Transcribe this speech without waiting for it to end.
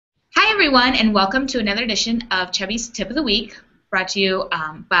everyone, and welcome to another edition of Chubby's Tip of the Week, brought to you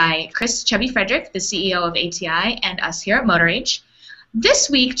by Chubby Frederick, the CEO of ATI, and us here at MotorAge.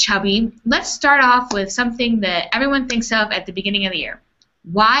 This week, Chubby, let's start off with something that everyone thinks of at the beginning of the year.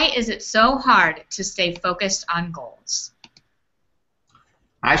 Why is it so hard to stay focused on goals?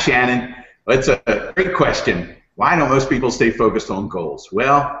 Hi, Shannon. It's a great question. Why don't most people stay focused on goals?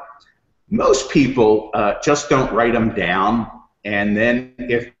 Well, most people just don't write them down. And then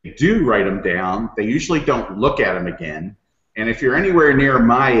if they do write them down, they usually don't look at them again. And if you're anywhere near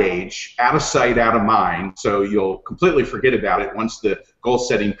my age, out of sight, out of mind, so you'll completely forget about it once the goal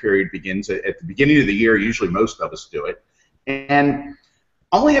setting period begins. At the beginning of the year, usually most of us do it. And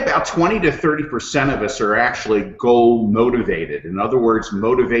only about 20 to 30% of us are actually goal motivated. In other words,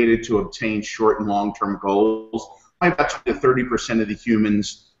 motivated to obtain short and long-term goals. Only about 20 to 30% of the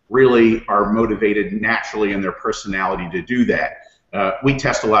humans really are motivated naturally in their personality to do that. We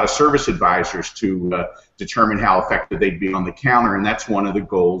test a lot of service advisors to determine how effective they'd be on the counter, and that's one of the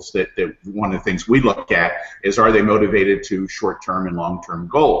goals that one of the things we look at is, are they motivated to short-term and long-term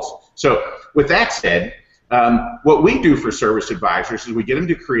goals? So with that said, what we do for service advisors is we get them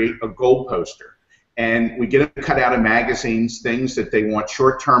to create a goal poster, and we get them to cut out of magazines things that they want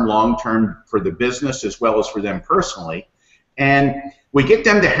short-term, long-term for the business as well as for them personally. And we get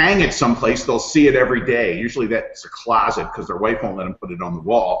them to hang it someplace. They'll see it every day. Usually that's a closet because their wife won't let them put it on the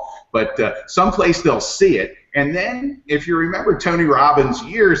wall. But someplace they'll see it. And then, if you remember Tony Robbins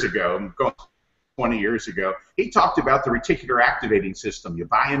years ago, 20 years ago, he talked about the reticular activating system. You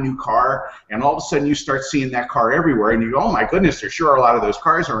buy a new car, and all of a sudden you start seeing that car everywhere, and you go, oh my goodness, there sure are a lot of those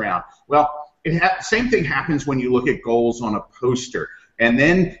cars around. Well, same thing happens when you look at goals on a poster. And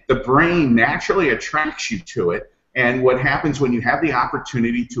then the brain naturally attracts you to it. And what happens when you have the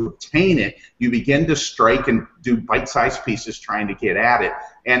opportunity to obtain it, you begin to strike and do bite-sized pieces trying to get at it.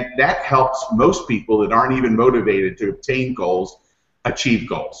 And that helps most people that aren't even motivated to obtain goals achieve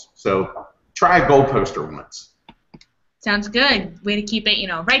goals. So try a goal poster once. Sounds good. Way to keep it,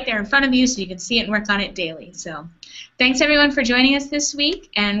 right there in front of you so you can see it and work on it daily. So thanks everyone for joining us this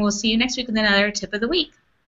week, and we'll see you next week with another Tip of the Week.